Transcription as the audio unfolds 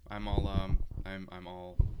I'm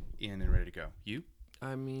all in and ready to go. You?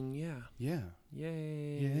 I mean, yeah. Yeah.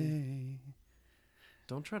 Yay. Yay.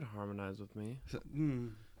 Don't try to harmonize with me. So,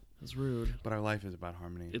 That's rude. but our life is about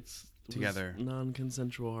harmony. It's Together.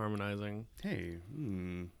 Non-consensual harmonizing. Hey.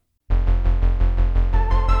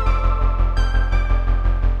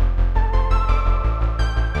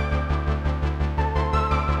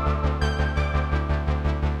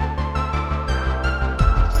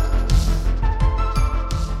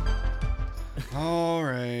 All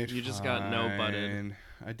right. You just got no butted.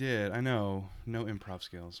 I did. I know. No improv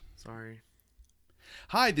skills. Sorry.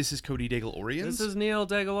 Hi, this is Cody Daigle-Oriens. This is Neil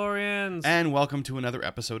Daigle-Oriens. And welcome to another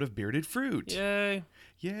episode of Bearded Fruit. Yay.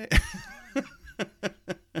 Yeah.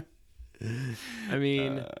 I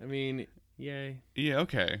mean, yay. Yeah,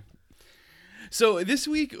 okay. So this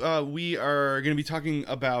week we are going to be talking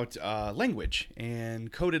about language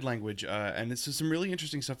and coded language. And this is some really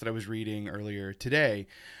interesting stuff that I was reading earlier today.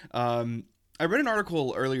 I read an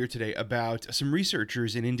article earlier today about some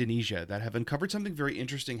researchers in Indonesia that have uncovered something very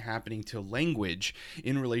interesting happening to language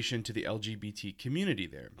in relation to the LGBT community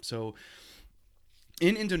there. So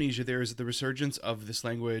in Indonesia, there is the resurgence of this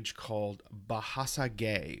language called Bahasa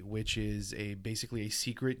Gay, which is basically a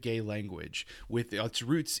secret gay language with its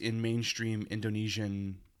roots in mainstream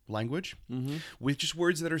Indonesian language, with just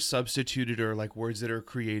words that are substituted or like words that are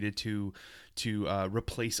created to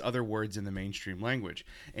replace other words in the mainstream language.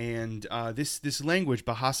 And this language,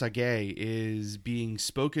 Bahasa Gay, is being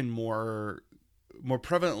spoken more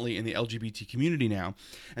prevalently in the LGBT community now,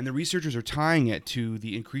 and the researchers are tying it to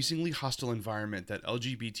the increasingly hostile environment that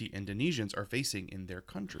LGBT Indonesians are facing in their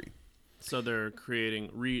country. So they're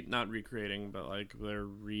creating, not recreating, but like they're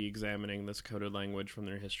re-examining this coded language from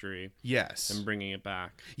their history. Yes. And bringing it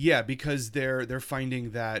back. Yeah, because they're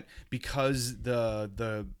finding that because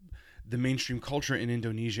the mainstream culture in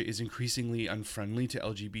Indonesia is increasingly unfriendly to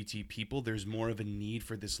LGBT people, there's more of a need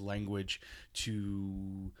for this language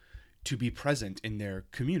to be present in their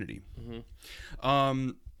community.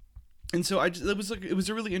 And so it was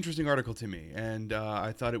a really interesting article to me, and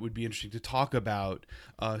I thought it would be interesting to talk about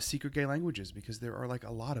secret gay languages because there are like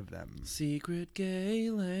a lot of them. Secret gay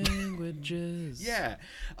languages. Yeah.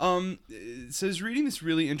 So I was reading this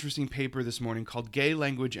really interesting paper this morning called Gay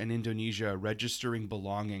Language and Indonesia, Registering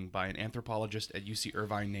Belonging by an anthropologist at UC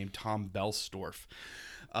Irvine named Tom Belsdorf.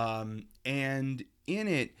 And in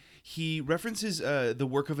it, he references the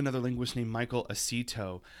work of another linguist named Michael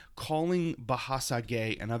Aceto, calling Bahasa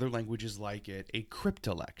Gay and other languages like it a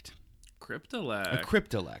cryptolect. Cryptolect. A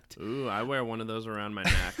cryptolect. Ooh, I wear one of those around my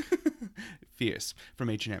neck. Fierce,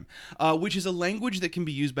 from H&M, which is a language that can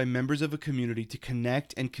be used by members of a community to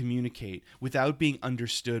connect and communicate without being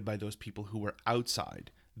understood by those people who are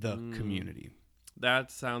outside the community.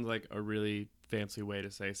 That sounds like a really fancy way to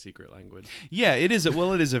say secret language. Yeah, it is.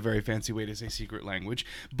 It is a very fancy way to say secret language.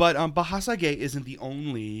 But Bahasa Gay isn't the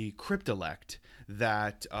only cryptolect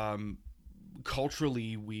that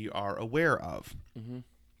culturally we are aware of.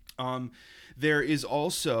 There is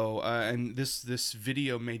also, and this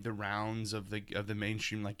video made the rounds of the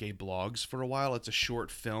mainstream like gay blogs for a while. It's a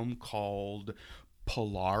short film called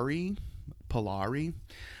Polari,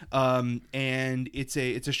 and it's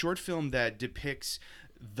a short film that depicts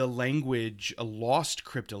the language, a lost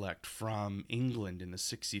cryptolect from England in the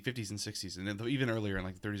 50s and 60s, and even earlier in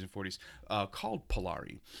like the 30s and 40s, called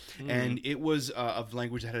Polari. And it was a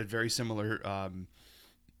language that had a very similar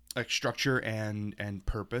like structure and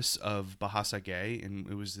purpose of Bahasa Gay, and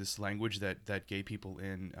it was this language that gay people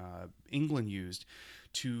in England used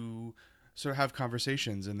to sort of have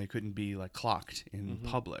conversations, and they couldn't be like clocked in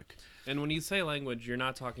public. And when you say language, you're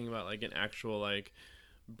not talking about like an actual like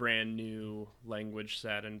brand new language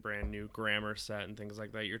set and brand new grammar set and things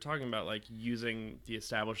like that. You're talking about like using the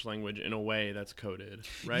established language in a way that's coded,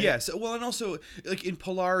 right? Yes. Well, and also like in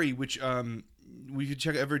Polari, which if you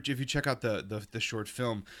check out the short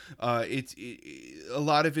film, it's a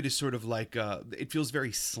lot of it is sort of like it feels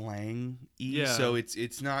very slang-y. Yeah. So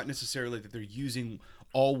it's not necessarily that they're using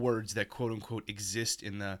all words that quote unquote exist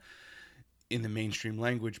in the mainstream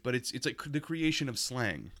language, but it's like the creation of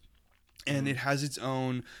slang. And it has its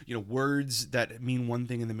own, words that mean one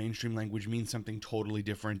thing in the mainstream language mean something totally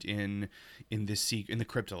different in the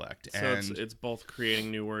cryptolect. So it's both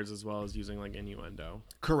creating new words as well as using like innuendo.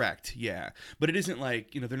 Correct, yeah. But it isn't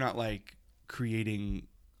like, they're not like creating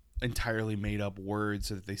entirely made up words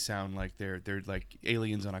so that they sound like they're like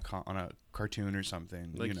aliens on a cartoon or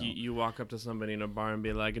something. Like you walk up to somebody in a bar and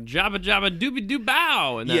be like, "Jabba jabba doobie doo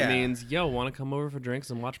bow," and that means, "Yo, want to come over for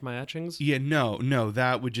drinks and watch my etchings?" Yeah, no,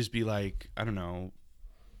 that would just be like, I don't know.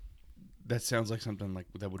 That sounds like something like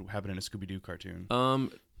that would happen in a Scooby-Doo cartoon.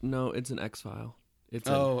 No, it's an X-File. It's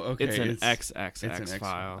okay. It's an It's XXX an X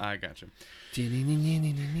file. I gotcha.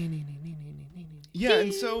 Yeah,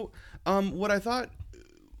 and so what I thought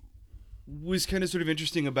was kind of sort of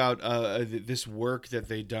interesting about this work that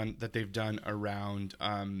they've done around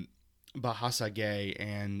Bahasa Gay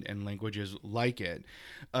and languages like it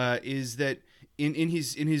is that in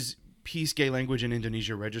his piece Gay Language in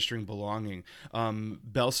Indonesia Registering Belonging,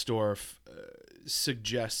 Belstorff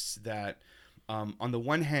suggests that on the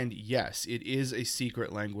one hand, yes, it is a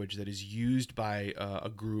secret language that is used by a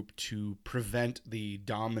group to prevent the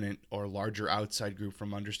dominant or larger outside group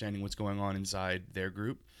from understanding what's going on inside their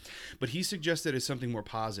group. But he suggests that it's something more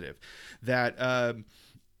positive, that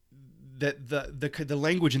that the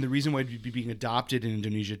language and the reason why it's being adopted in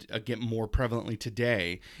Indonesia again more prevalently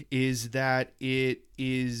today is that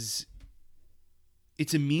it's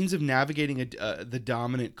a means of navigating the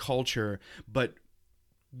dominant culture, but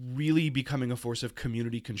really becoming a force of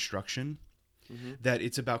community construction. Mm-hmm. That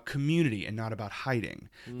it's about community and not about hiding.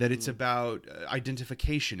 Mm-hmm. That it's about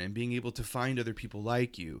identification and being able to find other people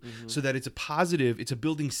like you. Mm-hmm. So that it's a positive, it's a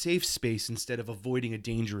building safe space instead of avoiding a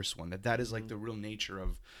dangerous one. That is like the real nature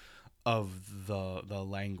of the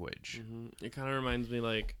language. Mm-hmm. It kind of reminds me,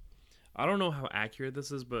 like, I don't know how accurate this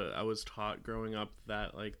is, but I was taught growing up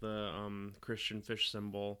that, like, the Christian fish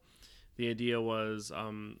symbol, the idea was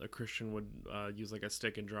a Christian would use like a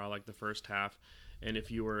stick and draw like the first half, and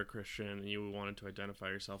if you were a Christian and you wanted to identify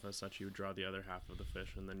yourself as such, you would draw the other half of the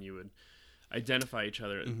fish, and then you would identify each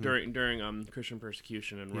other during Christian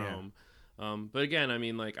persecution in Rome. But again, I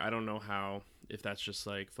mean, like, I don't know if that's just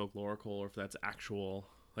like folklorical or if that's actual,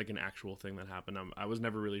 like an actual thing that happened. I was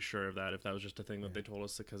never really sure of that, if that was just a thing that they told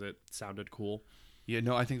us because it sounded cool. Yeah,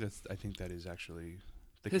 no, I think that is actually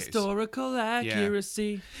the historical case.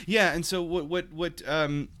 Accuracy. Yeah, and so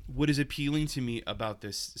what is appealing to me about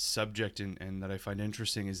this subject and that I find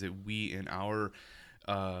interesting is that we in our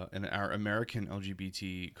American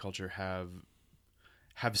LGBT culture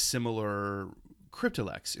have similar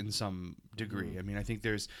cryptolex in some degree. Mm-hmm. I mean, I think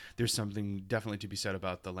there's something definitely to be said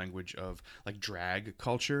about the language of like drag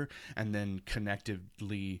culture, and then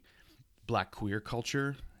connectively Black queer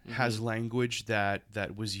culture has language that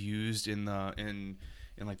was used in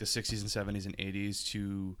like the 60s and 70s and 80s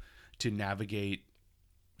to navigate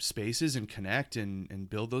spaces and connect and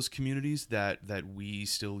build those communities that we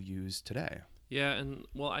still use today. Yeah, and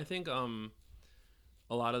well, I think a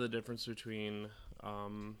lot of the difference between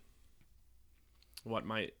what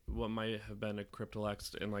might have been a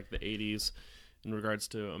cryptolex in like the 80s in regards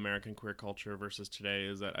to American queer culture versus today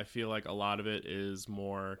is that I feel like a lot of it is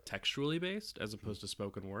more textually based as opposed to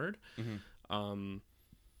spoken word. Mm-hmm.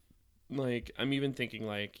 Like, I'm even thinking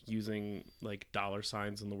like using like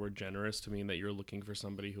 $signs in the word generous to mean that you're looking for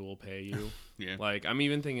somebody who will pay you. Yeah. Like, I'm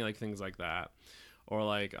even thinking like things like that, or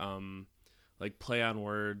like play on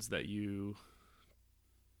words that you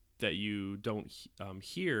don't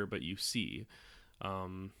hear but you see,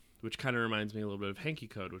 which kind of reminds me a little bit of Hanky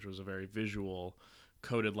Code, which was a very visual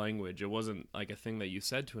coded language. It wasn't like a thing that you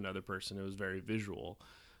said to another person. It was very visual.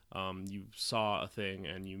 You saw a thing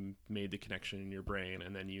and you made the connection in your brain,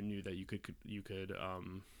 and then you knew that you could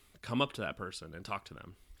come up to that person and talk to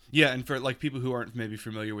them. Yeah, and for like people who aren't maybe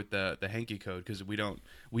familiar with the Hanky Code, because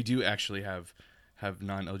we do actually have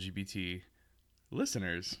non-LGBT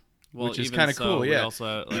listeners, well, which is kind of cool. Yeah, we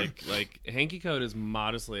also like Hanky Code is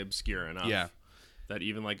modestly obscure enough. Yeah. That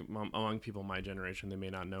even like among people my generation, they may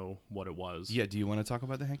not know what it was. Yeah. Do you want to talk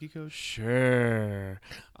about the Hanky Code? Sure.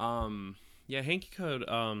 Yeah, Hanky Code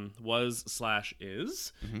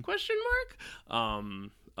was/is question mark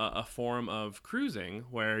a form of cruising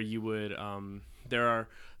where you would there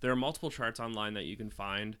are multiple charts online that you can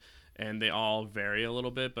find, and they all vary a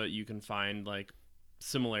little bit, but you can find like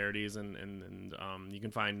similarities and you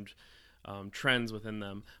can find trends within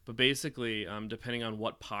them. But basically, depending on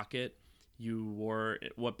what pocket you wore,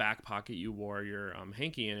 what back pocket you wore your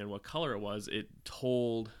hanky in, and what color it was, it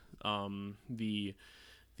told the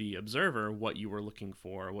observer what you were looking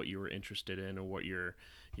for, what you were interested in, or what your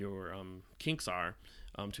kinks are,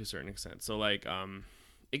 to a certain extent. So like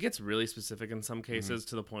it gets really specific in some cases,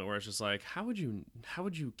 to the point where it's just like, how would you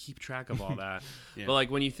keep track of all that? Yeah. But like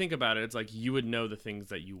when you think about it, it's like you would know the things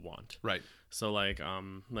that you want. Right. So like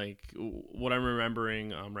what I'm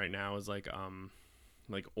remembering right now is like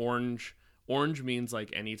orange means like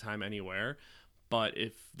anytime, anywhere. But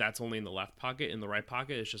if that's only in the left pocket, in the right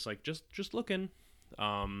pocket, it's just like just looking.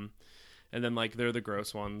 And then like they're the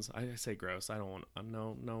gross ones. I say gross. I don't want.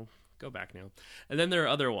 No. Go back now. And then there are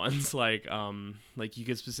other ones like you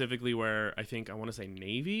could specifically wear, I want to say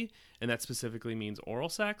navy, and that specifically means oral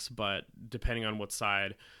sex. But depending on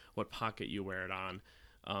what pocket you wear it on,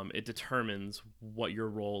 it determines what your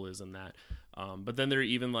role is in that. But then there are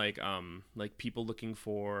even like people looking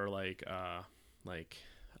for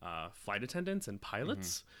flight attendants and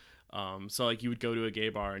pilots. So like you would go to a gay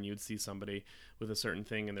bar and you would see somebody with a certain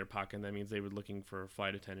thing in their pocket, and that means they were looking for a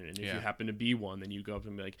flight attendant. And if you happen to be one, then you go up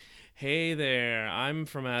and be like, "Hey there, I'm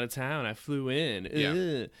from out of town. I flew in."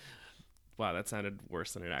 Yeah. Wow, that sounded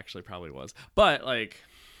worse than it actually probably was. But like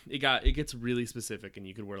it gets really specific, and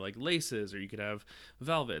you could wear like laces, or you could have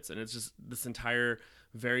velvets, and it's just this entire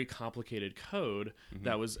very complicated code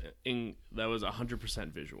that was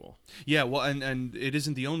 100% visual. Yeah, well, and it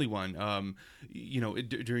isn't the only one.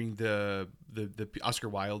 During the Oscar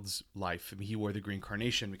Wilde's life, I mean, he wore the green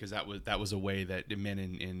carnation because that was a way that men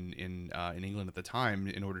in England at the time,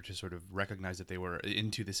 in order to sort of recognize that they were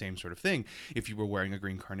into the same sort of thing, if you were wearing a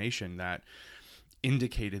green carnation, that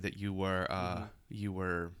indicated that you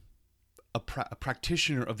were a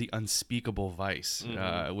practitioner of the unspeakable vice,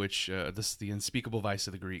 which this is the unspeakable vice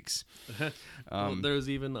of the Greeks. Well, there's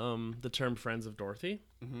even the term "Friends of Dorothy,"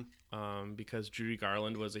 because Judy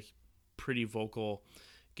Garland was a pretty vocal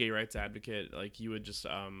gay rights advocate. Like you would just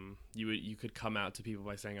you could come out to people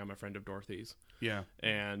by saying, "I'm a friend of Dorothy's." Yeah,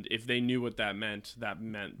 and if they knew what that meant that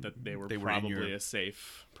they were probably a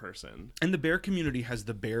safe person. And the bear community has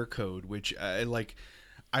the bear code, which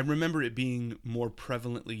I remember it being more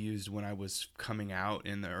prevalently used when I was coming out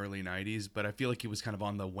in the early 90s, but I feel like it was kind of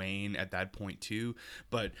on the wane at that point too.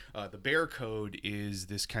 But the bear code is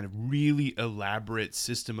this kind of really elaborate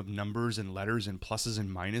system of numbers and letters and pluses and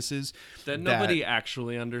minuses that nobody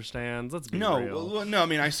actually understands. Let's be real. Well, no, I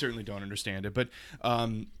mean, I certainly don't understand it, but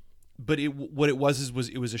what it was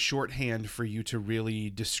it was a shorthand for you to really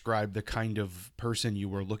describe the kind of person you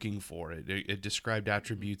were looking for. It described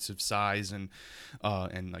attributes of size and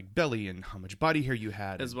like belly and how much body hair you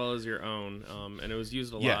had, as well as your own. And it was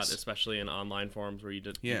used a lot, especially in online forums where you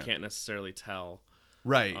can't necessarily tell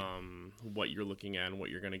what you're looking at and what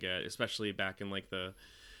you're going to get, especially back in like the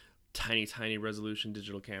tiny resolution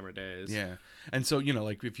digital camera days. Yeah, and so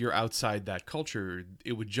like if you're outside that culture,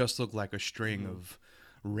 it would just look like a string of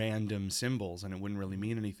random symbols and it wouldn't really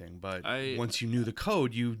mean anything, but once you knew the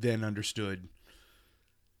code, you then understood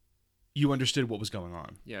what was going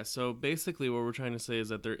on. Yeah, so basically what we're trying to say is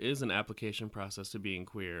that there is an application process to being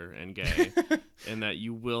queer and gay and that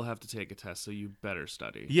you will have to take a test, so you better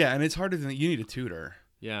study. Yeah, and it's harder than you need a tutor.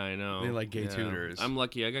 Yeah, I know. They like gay tutors. I'm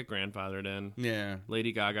lucky I got grandfathered in. Yeah.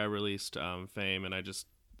 Lady Gaga released Fame, and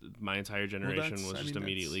my entire generation was just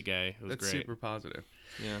immediately gay. It was that's great. Super positive.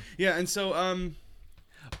 Yeah. Yeah, and so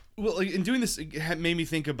well, in doing this, it made me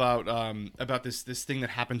think about this thing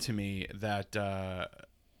that happened to me that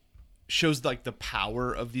shows like the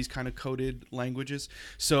power of these kind of coded languages.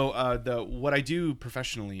 So what I do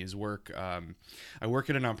professionally is work. I work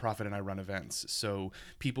at a nonprofit and I run events. So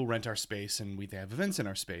people rent our space and they have events in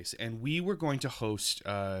our space. And we were going to host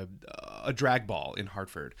a drag ball in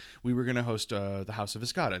Hartford. We were going to host the House of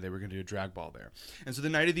Escada. They were going to do a drag ball there. And so the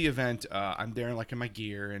night of the event, I'm there in my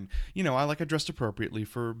gear, and I dressed appropriately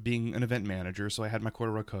for being an event manager. So I had my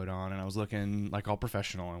corduroy coat on and I was looking like all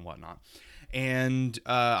professional and whatnot. And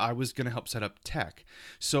I was going to help set up tech.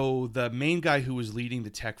 So the main guy who was leading the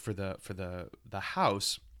tech for the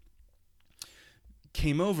house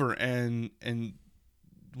came over and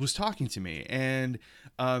was talking to me, and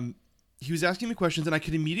he was asking me questions, and I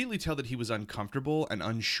could immediately tell that he was uncomfortable and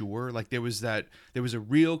unsure. Like there was a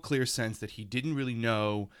real clear sense that he didn't really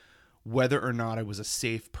know whether or not I was a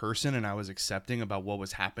safe person and I was accepting about what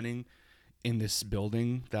was happening in this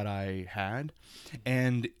building that I had.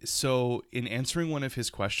 And so in answering one of his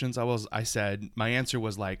questions, I said, my answer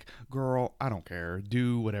was like, "Girl, I don't care.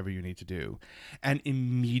 Do whatever you need to do." And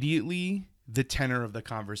immediately the tenor of the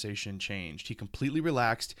conversation changed. He completely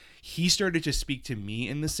relaxed. He started to speak to me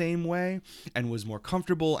in the same way and was more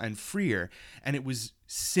comfortable and freer. And it was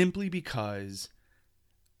simply because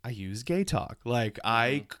I use gay talk. Like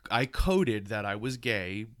I coded that I was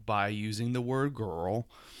gay by using the word girl,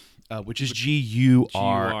 which is GURL.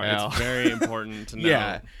 It's very important to know.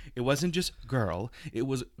 Yeah, it wasn't just girl; it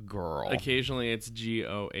was girl. Occasionally, it's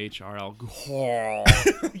GOHRL. Girl.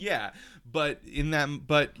 Yeah, but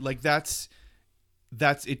that's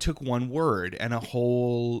it took one word and a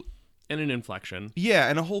whole. And an inflection. Yeah,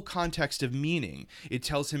 and a whole context of meaning. It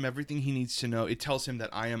tells him everything he needs to know. It tells him that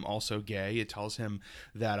I am also gay. It tells him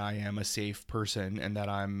that I am a safe person and that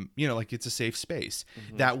I'm, it's a safe space.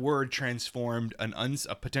 Mm-hmm. That word transformed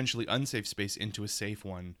a potentially unsafe space into a safe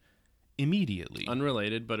one immediately.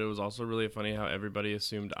 Unrelated, but it was also really funny how everybody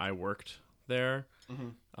assumed I worked there.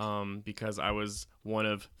 because I was one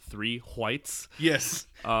of 3 whites. Yes.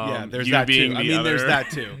 Yeah, there's you that being too. the I mean, other. there's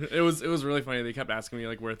that too. It was really funny. They kept asking me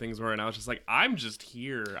like where things were, and I was just like, I'm just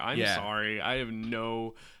here. I'm Yeah. sorry. I have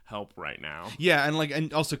no help right now. Yeah,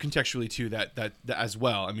 and also contextually too that as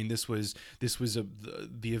well. I mean, this was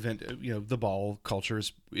the event, the ball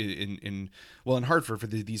cultures in Hartford for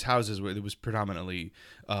these houses where it was predominantly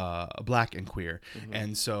black and queer,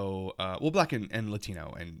 and so black and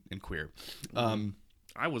Latino and queer.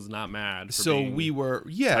 I was not mad. For So being we were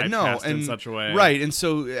typecast and in such a way. right, and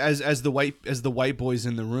so as the white boys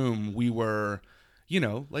in the room, we were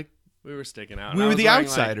like we were sticking out. we I were was the wearing,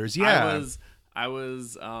 outsiders. like, Yeah. I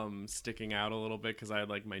was sticking out a little bit because I had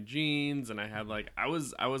like my jeans and I had like I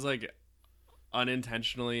was like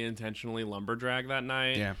intentionally lumberdrag that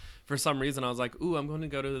night. Yeah. For some reason I was like, ooh, I'm going to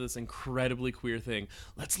go to this incredibly queer thing.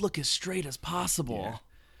 Let's look as straight as possible.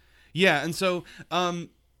 Yeah, and so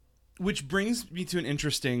which brings me to an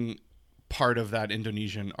interesting part of that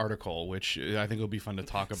Indonesian article, which I think will be fun to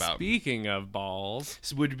talk about. Speaking of balls,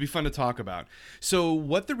 Would be fun to talk about. So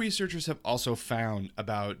what the researchers have also found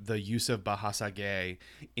about the use of bahasa gay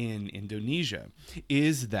in Indonesia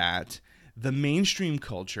is that the mainstream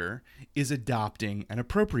culture is adopting and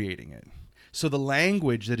appropriating it. So the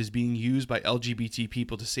language that is being used by LGBT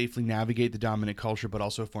people to safely navigate the dominant culture but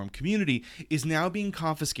also form community is now being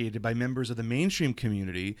confiscated by members of the mainstream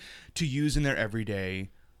community to use in their everyday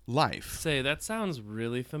life. say that sounds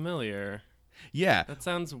really familiar. Yeah. That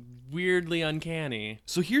sounds weirdly uncanny.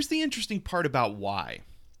 So here's the interesting part about why.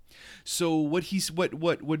 So what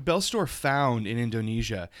Bellstor found in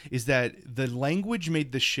Indonesia is that the language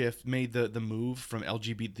made the move from the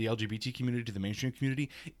LGBT community to the mainstream community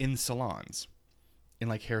in salons, in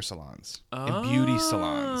like hair salons and beauty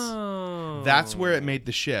salons. That's where it made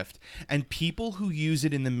the shift. And people who use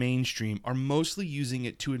it in the mainstream are mostly using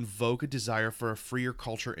it to invoke a desire for a freer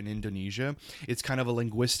culture in Indonesia. It's kind of a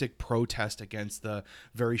linguistic protest against the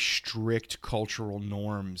very strict cultural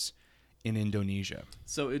norms in Indonesia.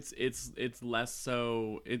 So it's less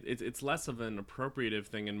so it's less of an appropriative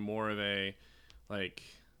thing and more of a like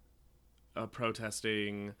a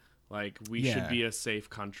protesting, like we should be a safe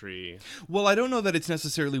country. Well, I don't know that it's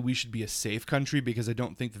necessarily we should be a safe country, because I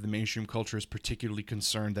don't think that the mainstream culture is particularly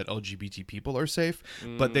concerned that LGBT people are safe,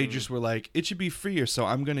 but they just were like, it should be freer, so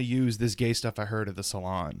I'm going to use this gay stuff I heard at the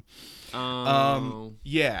salon.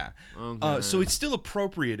 Yeah. Okay. So it's still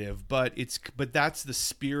appropriative, but that's the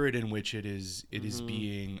spirit in which it is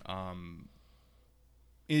being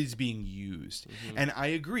used. And I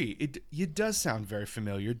agree. It does sound very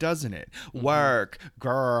familiar, doesn't it? Work,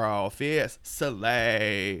 girl, fist,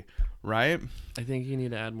 slay, right? I think you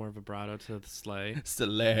need to add more vibrato to the sleigh.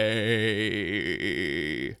 Slay.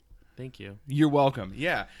 Thank you. You're welcome.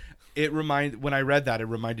 Yeah. When I read that, it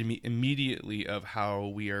reminded me immediately of how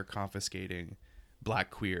we are confiscating black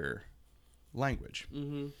queer language.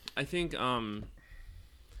 I think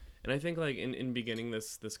and I think like in beginning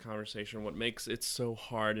this conversation, what makes it so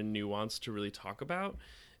hard and nuanced to really talk about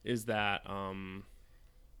is that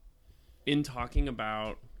in talking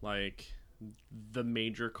about like the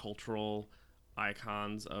major cultural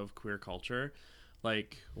icons of queer culture,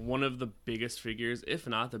 like one of the biggest figures, if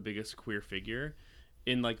not the biggest queer figure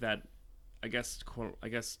in like that, I guess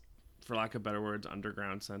for lack of better words,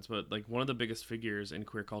 underground sense, but like one of the biggest figures in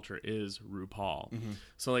queer culture is RuPaul.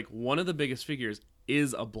 So like one of the biggest figures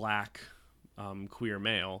is a black queer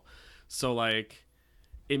male. So like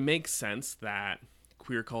it makes sense that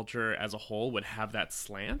queer culture as a whole would have that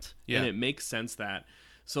slant. Yeah. And it makes sense that,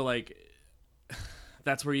 so like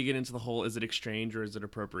that's where you get into the whole is it exchange or is it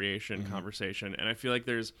appropriation conversation. And I feel like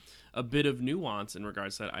there's a bit of nuance in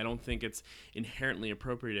regards to that. I don't think it's inherently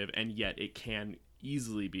appropriative, and yet it can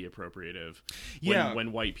easily be appropriative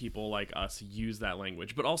when white people like us use that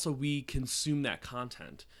language. But also we consume that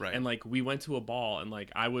content. Right. And like we went to a ball and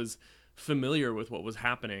like I was familiar with what was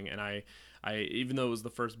happening, and I even though it was the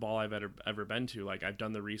first ball I've ever been to, like I've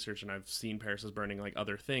done the research and I've seen Paris is Burning like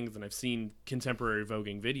other things, and I've seen contemporary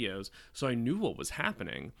voguing videos, so I knew what was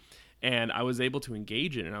happening and I was able to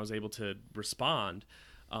engage in it and I was able to respond,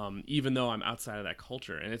 even though I'm outside of that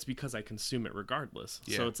culture, and it's because I consume it regardless.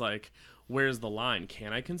 So it's like, where's the line?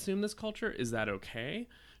 Can I consume this culture? Is that okay?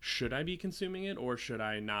 Should I be consuming it, or should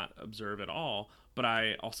I not observe at all? But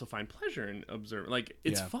I also find pleasure in observing. Like,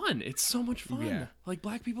 it's fun. It's so much fun. Yeah. Like,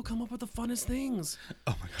 black people come up with the funnest things.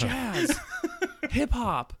 Oh my God. Jazz, hip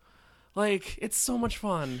hop. Like, it's so much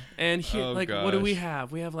fun. And here, what do we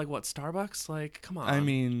have? We have like what, Starbucks? Like, come on. I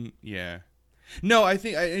mean, yeah. No, I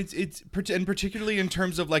think and particularly in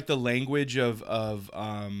terms of like the language of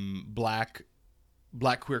black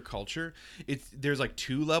Black queer culture, there's like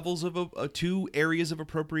two levels of two areas of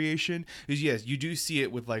appropriation. Because yes, you do see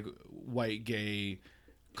it with like white gay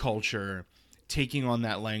culture taking on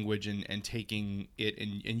that language and taking it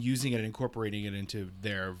and using it and incorporating it into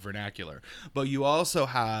their vernacular. But you also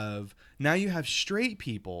have straight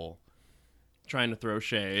people trying to throw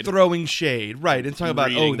shade, throwing shade, right, and talking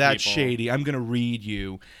about, oh, that's people. shady, I'm gonna read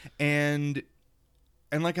you, and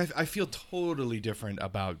like I feel totally different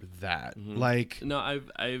about that. Like, no,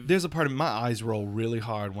 I've there's a part of my eyes roll really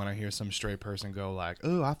hard when I hear some straight person go like,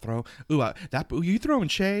 oh, you throwing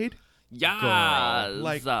shade, yeah,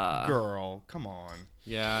 girl, come on.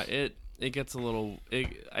 Yeah, it gets a little.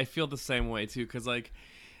 I feel the same way too, because like,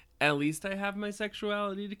 at least I have my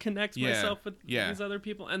sexuality to connect myself with these other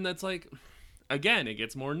people, and that's like, again, it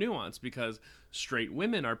gets more nuanced because straight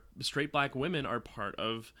black women are part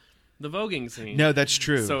of the voguing scene. No, that's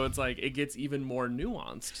true. So it's like it gets even more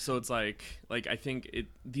nuanced. So it's like I think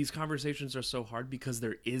these conversations are so hard because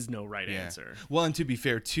there is no right answer. Well, and to be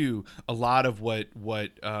fair too, a lot of what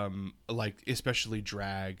like especially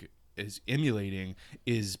drag is emulating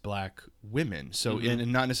is black women. So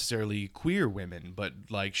and not necessarily queer women, but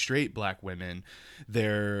like straight black women.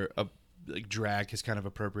 They're like drag has kind of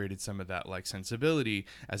appropriated some of that like sensibility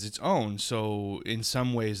as its own. So in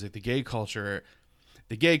some ways, like the gay culture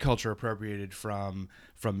appropriated from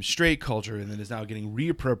straight culture, and then is now getting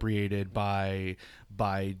reappropriated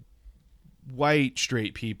by white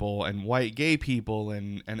straight people and white gay people,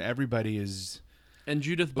 and everybody is. And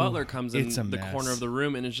Judith Butler comes in the mess. corner of the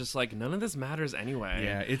room, and it's just like none of this matters anyway.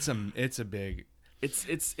 Yeah, it's a big.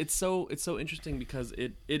 It's so interesting because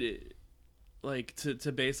it like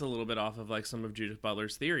to base a little bit off of like some of Judith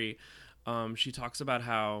Butler's theory. She talks about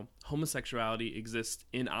how homosexuality exists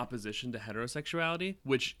in opposition to heterosexuality,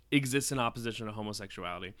 which exists in opposition to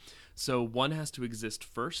homosexuality. So one has to exist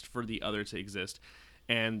first for the other to exist,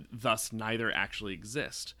 and thus neither actually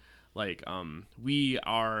exist. Like, we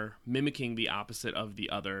are mimicking the opposite of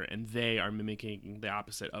the other, and they are mimicking the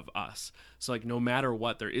opposite of us. So, like, no matter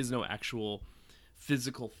what, there is no actual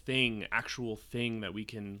physical thing that we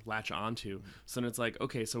can latch onto. So then it's like,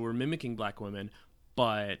 okay, so we're mimicking black women,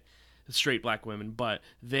 but straight black women, but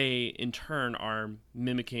they in turn are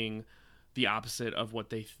mimicking the opposite of what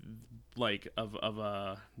they like of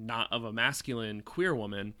a masculine queer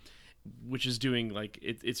woman, which is doing like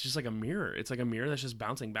it's just like a mirror. It's like a mirror that's just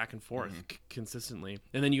bouncing back and forth consistently.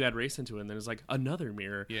 And then you add race into it, and then it's like another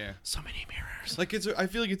mirror. Yeah, so many mirrors. Like I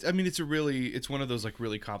feel like it's one of those like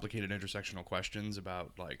really complicated intersectional questions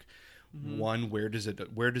about like one, where does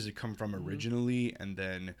it come from originally, and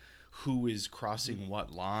then who is crossing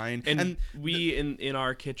what line, and we in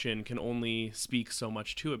our kitchen can only speak so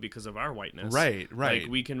much to it because of our whiteness. Right. Like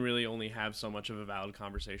we can really only have so much of a valid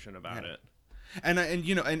conversation about it. And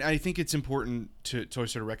I think it's important to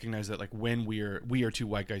sort of recognize that like when we are two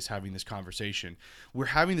white guys having this conversation, we're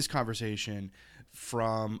having this conversation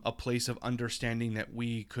from a place of understanding that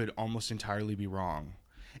we could almost entirely be wrong.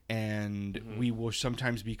 And we will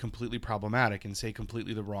sometimes be completely problematic and say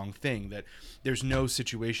completely the wrong thing, that there's no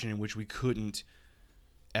situation in which we couldn't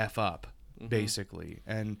F up, basically.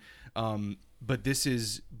 And but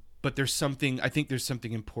there's something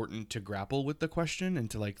important to grapple with the question and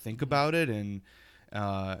to like think about it, and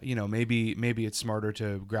maybe it's smarter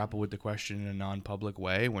to grapple with the question in a non-public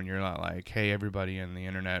way when you're not like, hey, everybody on the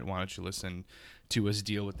internet, why don't you listen to us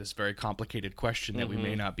deal with this very complicated question that we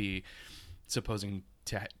may not be supposing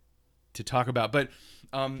to talk about. But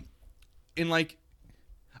in like,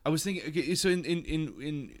 I was thinking, okay, so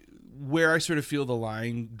in where I sort of feel the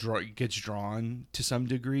line gets drawn to some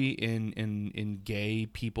degree in gay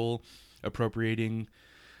people appropriating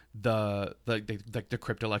the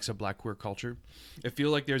cryptolex of black queer culture, I feel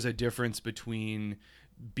like there's a difference between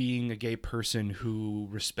being a gay person who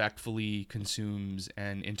respectfully consumes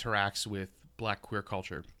and interacts with black queer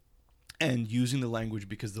culture and using the language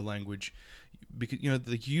because like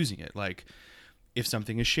using it, like if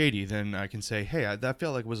something is shady, then I can say, hey, that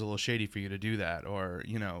felt like it was a little shady for you to do that, or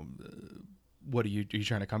what are you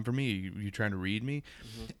trying to come for me? Are you trying to read me?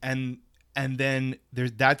 And then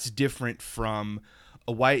that's different from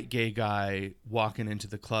a white gay guy walking into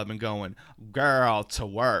the club and going, girl to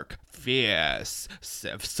work, fierce,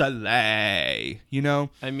 soleil,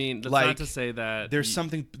 I mean, that's like, not to say that there's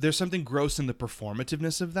something gross in the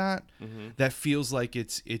performativeness of that that feels like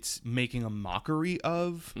it's making a mockery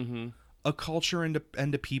of a culture and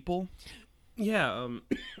a people. Yeah.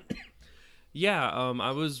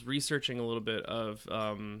 I was researching a little bit of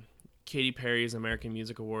Katy Perry's American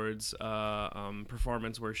Music Awards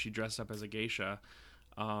performance where she dressed up as a geisha.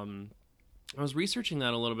 I was researching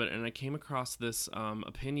that a little bit, and I came across this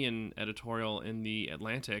opinion editorial in The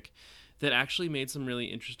Atlantic that actually made some really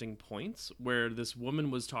interesting points, where this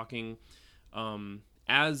woman was talking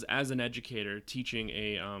as an educator, teaching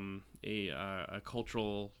a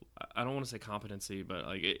cultural, I don't want to say competency, but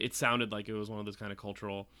like it sounded like it was one of those kind of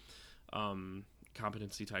cultural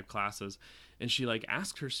competency type classes. And she like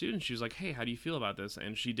asked her students, she was like, hey, how do you feel about this?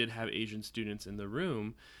 And she did have Asian students in the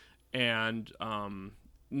room, and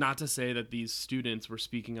not to say that these students were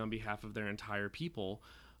speaking on behalf of their entire people,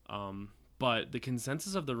 but the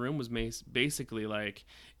consensus of the room was basically like,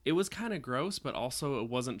 it was kind of gross, but also it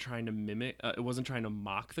wasn't trying to mimic, it wasn't trying to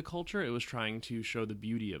mock the culture, it was trying to show the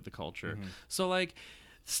beauty of the culture. So like,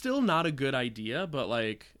 still not a good idea, but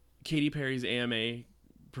like Katy Perry's AMA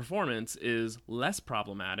performance is less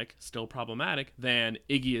problematic, still problematic, than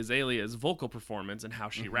Iggy Azalea's vocal performance and how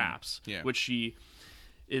she raps, which she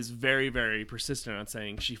is very, very persistent on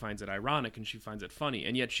saying she finds it ironic and she finds it funny,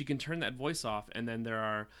 and yet she can turn that voice off. And then there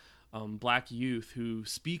are black youth who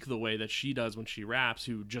speak the way that she does when she raps,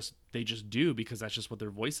 who just do, because that's just what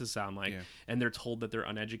their voices sound like. And they're told that they're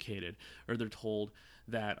uneducated, or they're told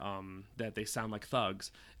that that they sound like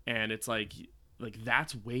thugs, and it's like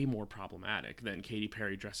that's way more problematic than Katy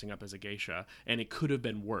Perry dressing up as a geisha, and it could have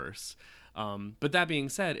been worse. But that being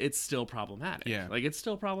said, it's still problematic. Like, it's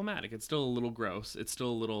still problematic. It's still a little gross. It's still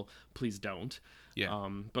a little, please don't.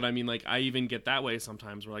 But I mean, like, I even get that way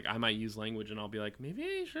sometimes, where like I might use language and I'll be like, maybe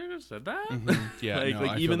I should have said that. I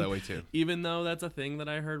feel that way too. Even though that's a thing that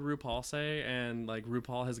I heard RuPaul say, and like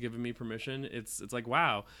RuPaul has given me permission, it's like,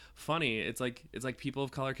 wow, funny. It's like people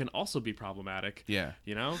of color can also be problematic.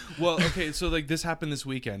 You know? Well, okay, so like this happened this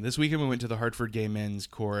weekend. This weekend we went to the Hartford Gay Men's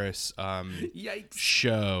Chorus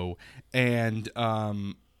show, and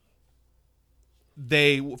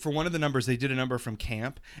they, for one of the numbers, they did a number from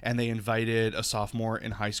camp, and they invited a sophomore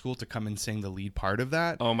in high school to come and sing the lead part of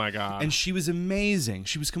that. Oh my god. And she was amazing.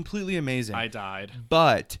 She was completely amazing. I died.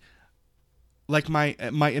 But like my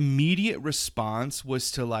immediate response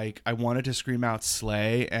was to like, I wanted to scream out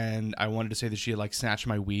slay, and I wanted to say that she had like snatched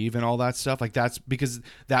my weave and all that stuff. Like, that's because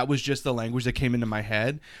that was just the language that came into my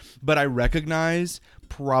head. But I recognize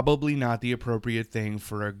probably not the appropriate thing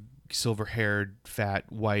for a silver-haired, fat,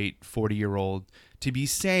 white 40-year-old to be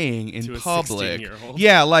saying in to public. A 16-year-old.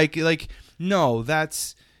 Yeah, like no,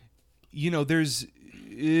 that's, you know, there's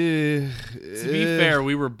to be fair,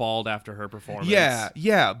 we were bald after her performance.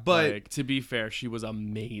 Yeah, but like, to be fair, she was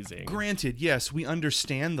amazing. Granted, yes, we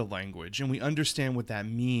understand the language and we understand what that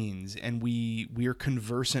means, and we are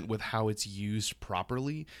conversant with how it's used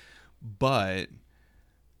properly, but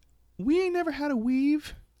we ain't never had a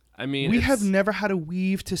weave. I mean, we have never had a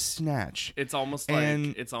weave to snatch. It's almost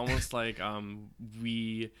like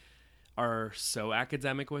we are so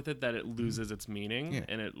academic with it that it loses its meaning,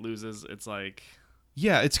 and it loses its like.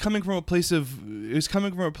 Yeah, it's coming from a place of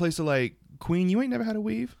like, Queen, you ain't never had a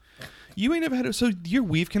weave. You ain't never had so your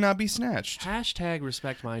weave cannot be snatched. #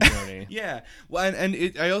 respect my journey. Yeah. Well,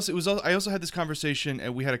 I also had this conversation,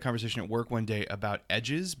 and we had a conversation at work one day about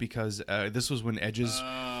edges, because this was when edges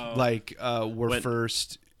were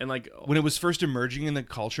first. And like when it was first emerging in the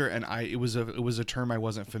culture, and it was a term I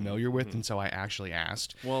wasn't familiar with, and so I actually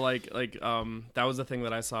asked. Well, like that was the thing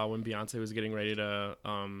that I saw when Beyonce was getting ready to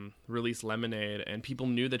release Lemonade, and people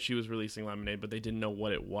knew that she was releasing Lemonade, but they didn't know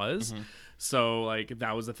what it was. So like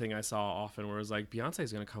that was the thing I saw often, where it was like,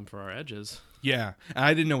 Beyonce's gonna come for our edges. Yeah, and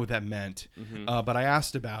I didn't know what that meant, but I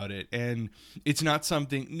asked about it, and it's not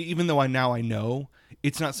something. Even though I know,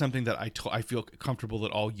 it's not something that I feel comfortable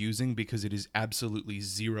at all using, because it is absolutely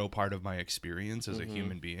zero part of my experience as a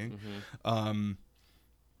human being.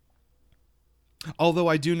 Although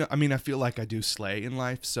I do know, I mean, I feel like I do slay in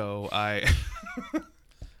life, so I.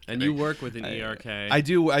 And you work with an ERK. I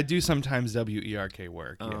do sometimes WERK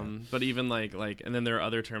work. But even like, and then there are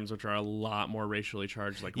other terms which are a lot more racially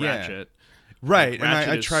charged, like ratchet. Right, like, ratchet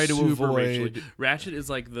and I try to avoid. Ratchet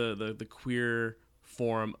is like the queer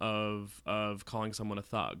form of calling someone a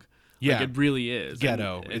thug. Yeah, like, it really is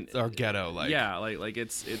ghetto, or ghetto. Like, yeah, like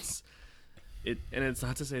it's. And it's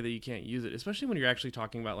not to say that you can't use it, especially when you're actually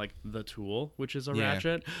talking about like the Tool, which is a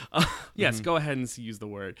ratchet. Yes, go ahead and use the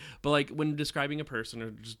word. But like when describing a person,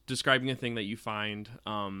 or just describing a thing that you find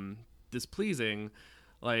displeasing,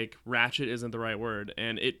 like ratchet isn't the right word.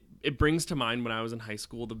 And it brings to mind when I was in high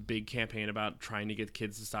school, the big campaign about trying to get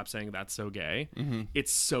kids to stop saying that's so gay.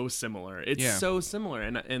 It's so similar. It's so similar.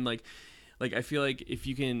 And like, I feel like if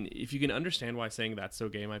you can understand why saying that's so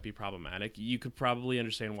gay might be problematic, you could probably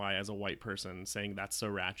understand why, as a white person, saying that's so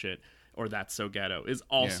ratchet or that's so ghetto is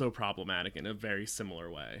also problematic in a very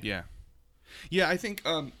similar way. Yeah, I think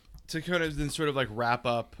to kind of then sort of like wrap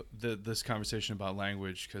up this conversation about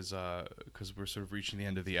language, because we're sort of reaching the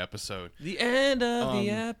end of the episode. The end of the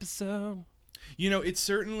episode. It's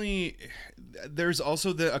certainly, there's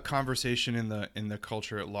also a conversation in the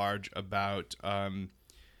culture at large about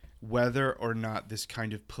whether or not this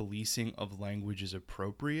kind of policing of language is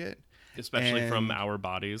appropriate, especially from our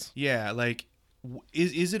bodies. Yeah, like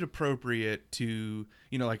is it appropriate to,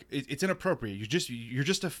 like it's inappropriate. You're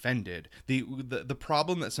just offended. The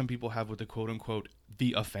problem that some people have with the quote unquote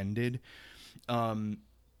the offended,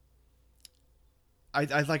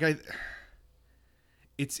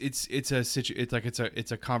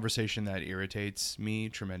 it's a conversation that irritates me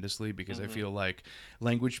tremendously, because I feel like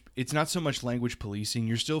language, it's not so much language policing.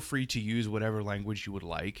 You're still free to use whatever language you would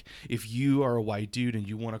like. If you are a white dude and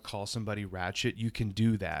you want to call somebody ratchet, you can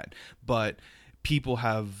do that. But people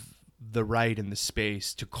have the right and the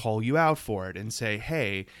space to call you out for it and say,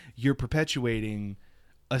 hey, you're perpetuating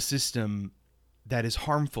a system that is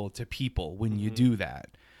harmful to people when you do that.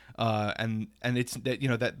 And it's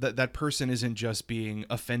that, that person isn't just being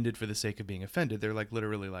offended for the sake of being offended. They're like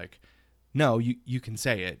literally like, no, you can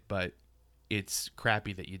say it, but it's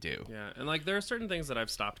crappy that you do. Yeah. And like, there are certain things that I've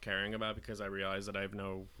stopped caring about because I realize that I have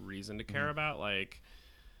no reason to care about. Like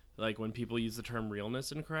when people use the term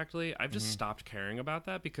realness incorrectly, I've just stopped caring about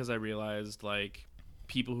that, because I realized like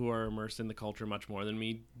people who are immersed in the culture much more than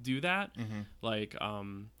me do that.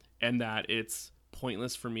 And that it's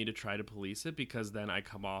pointless for me to try to police it, because then I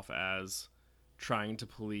come off as trying to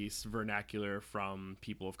police vernacular from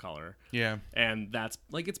people of color. Yeah. And that's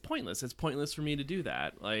like, it's pointless. It's pointless for me to do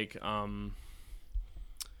that.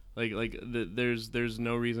 There's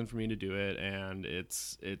no reason for me to do it, and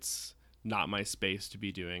it's not my space to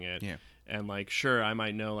be doing it. Yeah. And like, sure, I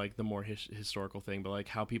might know like the more historical thing, but like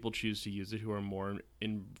how people choose to use it who are more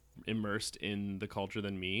immersed in the culture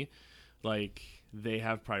than me, like they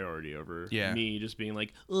have priority over me just being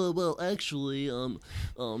like, well, actually,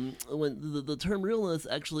 when the term realness,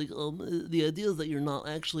 actually, the idea is that you're not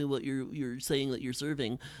actually what you're saying that you're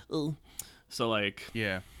serving. So like,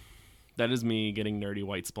 yeah, that is me getting nerdy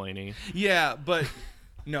white splaining. Yeah, but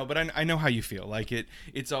no, but I know how you feel. Like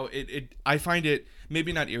I find it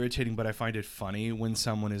maybe not irritating, but I find it funny when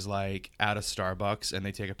someone is like at a Starbucks and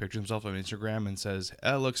they take a picture of themselves on Instagram and says,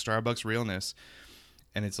 "Oh, look, Starbucks realness,"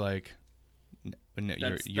 and it's like, no,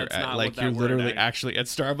 you're literally actually at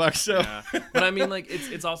Starbucks. So, yeah. But I mean, like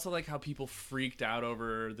it's also like how people freaked out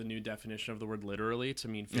over the new definition of the word literally to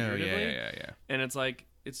mean figuratively. Yeah. And it's like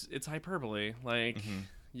it's hyperbole. Like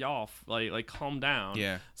y'all, like calm down.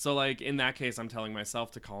 Yeah. So like in that case, I'm telling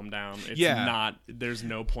myself to calm down. It's not. There's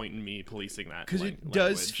no point in me policing that. Because it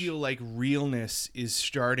does feel like realness is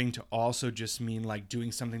starting to also just mean like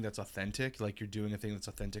doing something that's authentic. Like you're doing a thing that's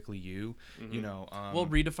authentically you. Well,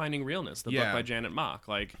 redefining realness. The book by Janet Mock,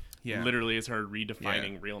 literally is her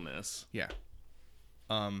redefining realness. Yeah.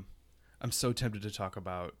 I'm so tempted to talk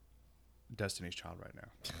about Destiny's Child right now.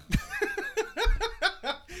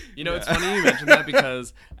 It's funny you mentioned that,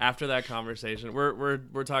 because after that conversation,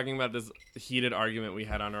 we're talking about this heated argument we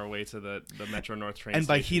had on our way to the Metro North train. And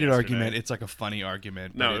by heated yesterday. Argument, it's like a funny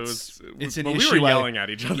argument. No, it's an issue. We were yelling at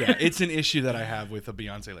each other. Yeah, it's an issue that I have with a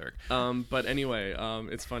Beyonce lyric. But anyway,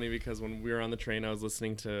 it's funny because when we were on the train, I was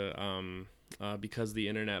listening to Because the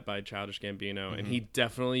Internet by Childish Gambino, and he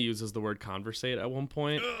definitely uses the word conversate at one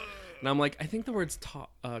point. And I'm like, I think the word's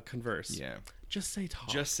converse. Yeah. Just say talk.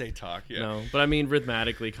 Just say talk, yeah. No, but I mean,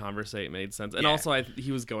 rhythmatically, conversate made sense. And also,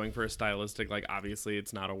 he was going for a stylistic, like, obviously,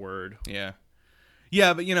 it's not a word. Yeah.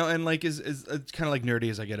 Yeah, but, and, like, is kind of, like, nerdy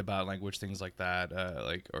as I get about language, things like that,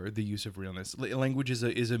 or the use of realness. Language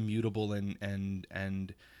is a mutable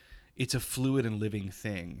and it's a fluid and living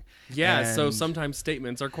thing. Yeah, and so sometimes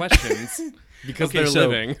statements are questions because they're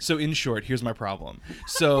living. So in short, here's my problem.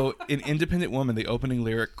 So in Independent Woman, the opening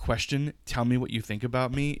lyric question, "Tell me what you think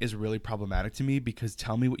about me," is really problematic to me, because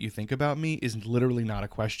 "tell me what you think about me" is literally not a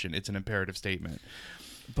question. It's an imperative statement.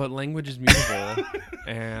 But language is mutable,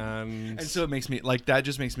 and so it makes me like that.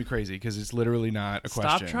 Just makes me crazy, because it's literally not a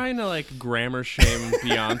question. Stop trying to like grammar shame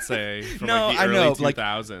Beyonce from like the early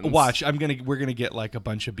 2000s. Like, watch, we're gonna get like a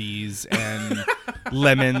bunch of bees and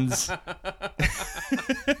lemons.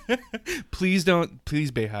 Please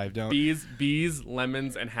Bayhive, don't. Bees,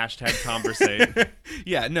 lemons, and hashtag conversate.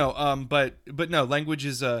 Yeah, no, but no, language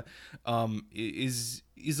is a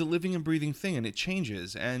living and breathing thing, and it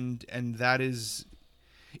changes, and that is.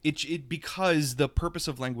 It because the purpose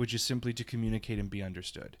of language is simply to communicate and be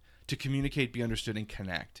understood. To communicate, be understood, and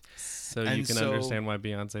connect. So you can understand why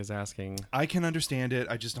Beyonce's asking. I can understand it.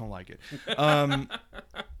 I just don't like it.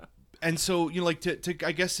 and so, like to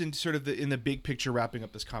I guess in sort of in the big picture, wrapping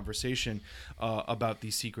up this conversation about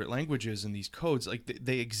these secret languages and these codes, like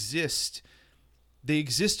they exist. They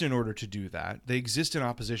exist in order to do that. They exist in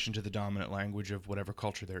opposition to the dominant language of whatever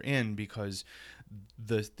culture they're in, because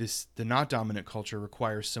the not dominant culture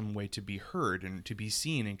requires some way to be heard and to be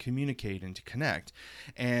seen and communicate and to connect.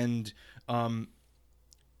 And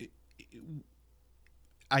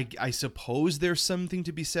I suppose there's something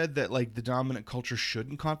to be said that like the dominant culture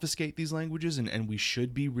shouldn't confiscate these languages, and we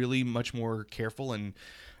should be really much more careful and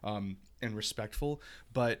respectful.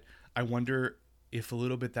 But I wonder if a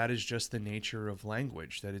little bit that is just the nature of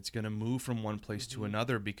language, that it's going to move from one place to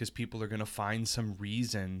another because people are going to find some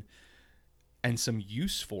reason and some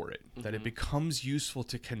use for it, that it becomes useful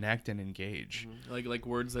to connect and engage. Like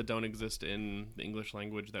words that don't exist in the English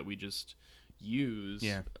language that we just use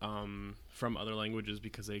from other languages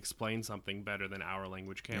because they explain something better than our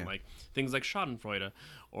language can. Like things like Schadenfreude,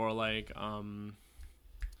 or like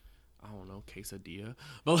I don't know, quesadilla,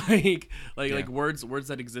 but like words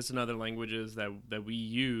that exist in other languages that we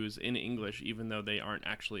use in English, even though they aren't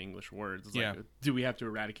actually English words. It's like, do we have to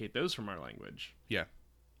eradicate those from our language? Yeah.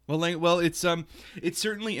 Well, it's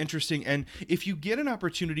certainly interesting, and if you get an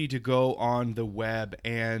opportunity to go on the web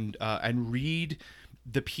and read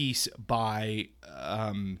the piece by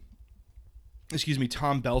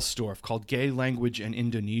Tom Belstorff called Gay Language in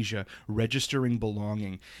Indonesia, Registering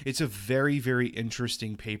Belonging. It's a very, very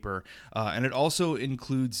interesting paper, and it also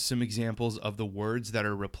includes some examples of the words that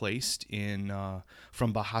are replaced in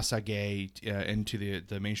from Bahasa Gay into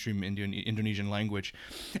the mainstream Indonesian language.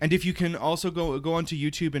 And if you can also go onto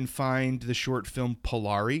YouTube and find the short film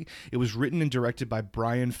Polari, it was written and directed by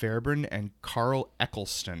Brian Fairburn and Carl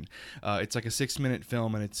Eccleston. It's like a 6-minute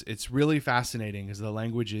film, and it's really fascinating because the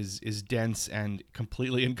language is dense and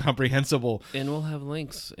completely incomprehensible. And we'll have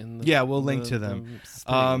links in the we'll link to them.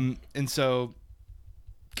 And so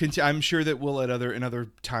I'm sure that we'll in other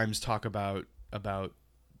times talk about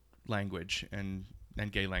language and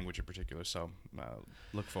gay language in particular. So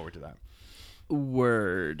look forward to that.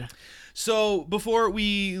 Word. So before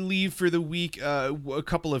we leave for the week, a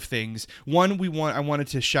couple of things. One, I wanted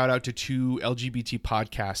to shout out to 2 LGBT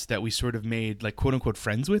podcasts that we sort of made like quote unquote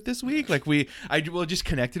friends with this week. Like I just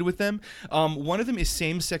connected with them. One of them is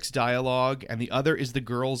Same Sex Dialogue, and the other is the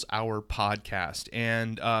Girls Hour podcast.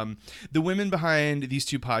 And the women behind these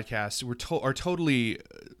 2 podcasts are totally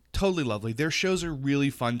lovely. Their shows are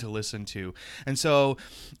really fun to listen to. And so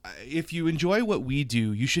if you enjoy what we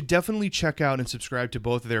do, you should definitely check out and subscribe to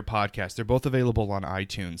both of their podcasts. They're both available on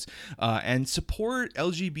iTunes. And support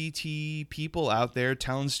LGBT people out there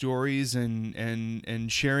telling stories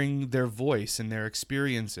and sharing their voice and their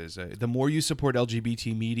experiences. The more you support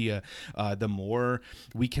LGBT media, the more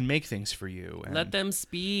we can make things for you. And let them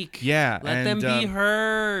speak. Yeah. Let them be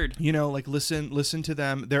heard. Like listen to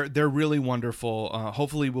them. They're really wonderful.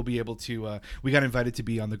 Hopefully we'll be able to we got invited to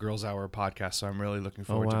be on the Girls Hour podcast, so I'm really looking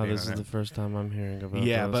forward to being on it. This is the first time I'm hearing about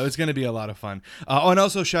this. But it's going to be a lot of fun. And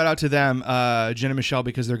also shout out to them, Jen and Michelle,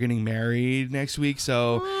 because they're getting married next week,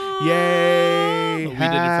 so yay. We did it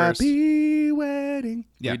first. Happy wedding.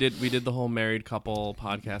 Yeah. We did the whole married couple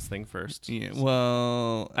podcast thing first. Yeah.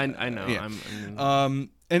 Well, I know. Yeah. I'm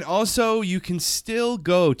and also, you can still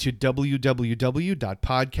go to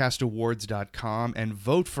www.podcastawards.com and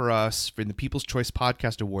vote for us in the People's Choice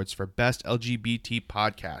Podcast Awards for Best LGBT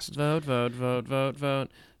Podcast. Vote. Vote.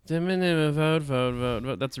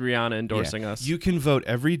 That's Rihanna endorsing us. You can vote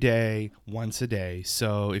every day, once a day.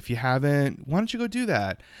 So if you haven't, why don't you go do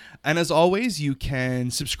that? And as always, you can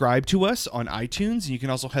subscribe to us on iTunes. You can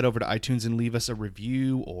also head over to iTunes and leave us a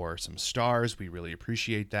review or some stars. We really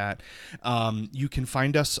appreciate that. You can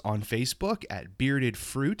find us on Facebook at Bearded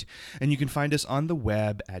Fruit, and you can find us on the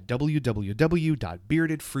web at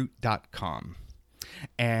www.beardedfruit.com.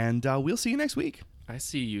 And we'll see you next week. I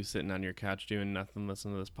see you sitting on your couch doing nothing,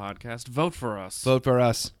 listening to this podcast. Vote for us. Vote for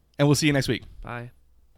us. And we'll see you next week. Bye.